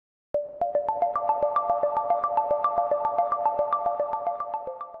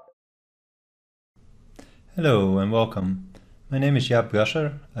Hello and welcome. My name is Jaap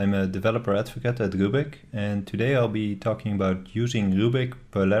Brasser. I'm a developer advocate at Rubrik, and today I'll be talking about using Rubrik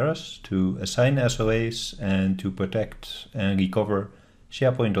Polaris to assign SLAs and to protect and recover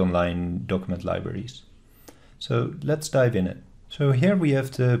SharePoint Online document libraries. So let's dive in it. So here we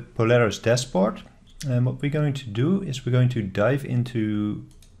have the Polaris Dashboard, and what we're going to do is we're going to dive into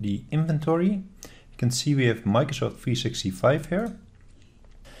the inventory. You can see we have Microsoft 365 here.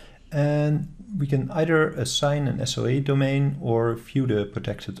 And we can either assign an SLA domain or view the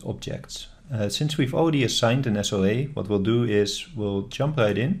protected objects. Since we've already assigned an SLA, what we'll do is we'll jump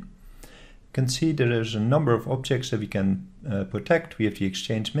right in. You can see that there's a number of objects that we can protect. We have the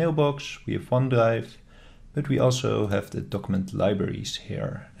Exchange mailbox, we have OneDrive, but we also have the document libraries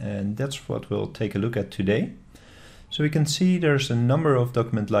here. And that's what we'll take a look at today. So we can see there's a number of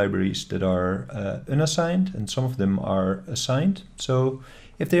document libraries that are unassigned, and some of them are assigned. So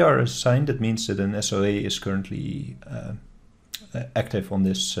if they are assigned, that means that an SLA is currently active on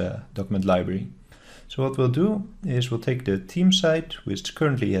this document library. So what we'll do is we'll take the theme site, which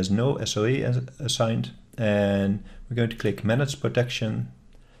currently has no SLA assigned, and we're going to click Manage Protection.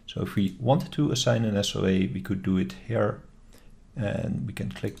 So if we wanted to assign an SLA, we could do it here, and we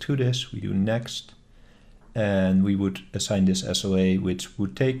can click to this, we do Next, and we would assign this SLA, which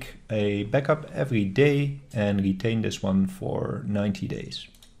would take a backup every day and retain this one for 90 days.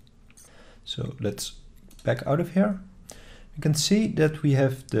 So let's back out of here. You can see that we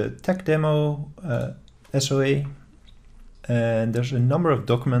have the tech demo SLA, and there's a number of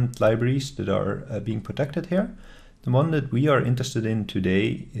document libraries that are being protected here. The one that we are interested in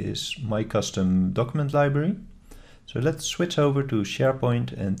today is my custom document library. So let's switch over to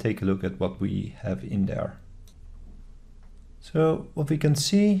SharePoint and take a look at what we have in there. So what we can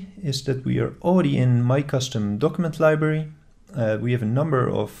see is that we are already in my custom document library. We have a number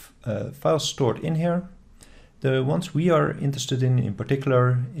of files stored in here. The ones we are interested in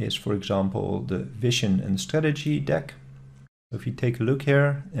particular is, for example, the vision and strategy deck. If you take a look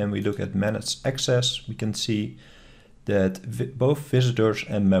here and we look at managed access, we can see that both visitors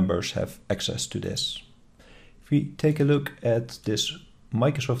and members have access to this. If we take a look at this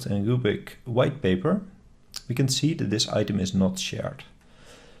Microsoft and Rubrik white paper, we can see that this item is not shared.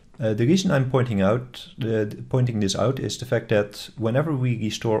 The reason I'm pointing this out is the fact that whenever we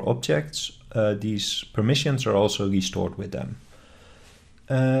restore objects, these permissions are also restored with them.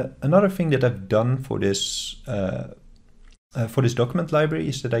 Another thing that I've done for this document library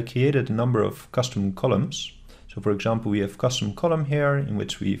is that I created a number of custom columns. So for example, we have custom column here in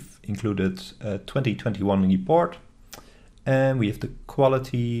which we've included a 2021 report, and we have the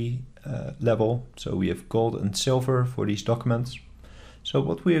quality level. So we have gold and silver for these documents. So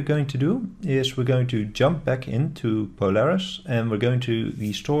what we are going to do is we're going to jump back into Polaris and we're going to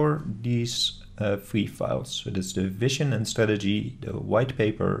restore these three files. So that's the vision and strategy, the white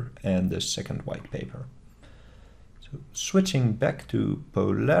paper, and the second white paper. So switching back to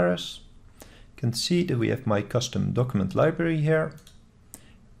Polaris, you can see that we have my custom document library here.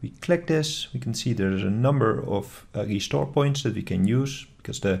 We click this, we can see there's a number of restore points that we can use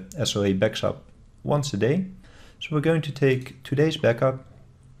because the SLA backs up once a day. So we're going to take today's backup.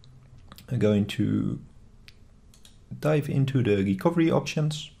 I'm going to dive into the recovery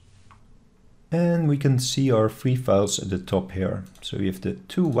options. And we can see our three files at the top here. So we have the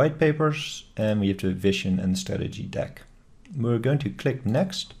two white papers and we have the vision and strategy deck. We're going to click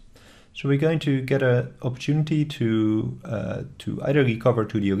next. So we're going to get an opportunity to either recover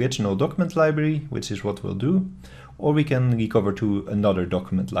to the original document library, which is what we'll do, or we can recover to another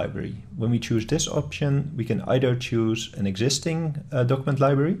document library. When we choose this option, we can either choose an existing document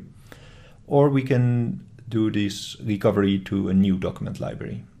library, or we can do this recovery to a new document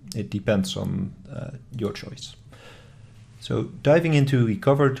library. It depends on your choice. So diving into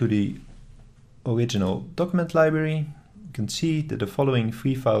recover to the original document library, you can see that the following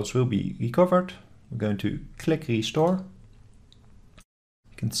three files will be recovered. We're going to click restore.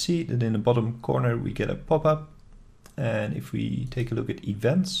 You can see that in the bottom corner we get a pop-up, and if we take a look at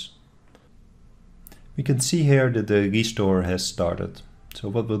events, we can see here that the restore has started. So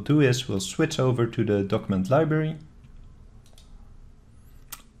what we'll do is we'll switch over to the document library,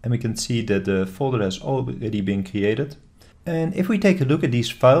 and we can see that the folder has already been created. And if we take a look at these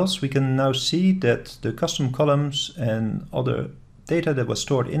files, we can now see that the custom columns and other data that was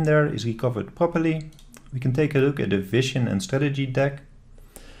stored in there is recovered properly. We can take a look at the vision and strategy deck.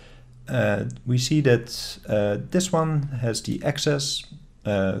 We see that this one has the access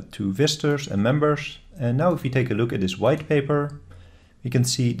to visitors and members. And now if we take a look at this white paper, we can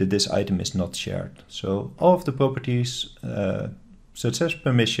see that this item is not shared. So all of the properties such as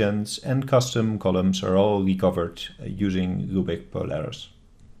permissions and custom columns, are all recovered using Rubrik Polaris.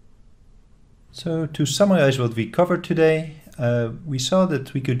 So to summarize what we covered today, we saw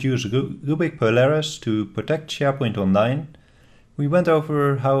that we could use Rubrik Polaris to protect SharePoint Online. We went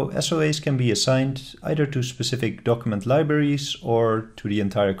over how SOAs can be assigned either to specific document libraries or to the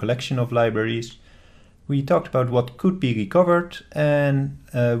entire collection of libraries. We talked about what could be recovered, and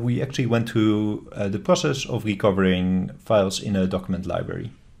we actually went through the process of recovering files in a document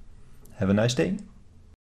library. Have a nice day.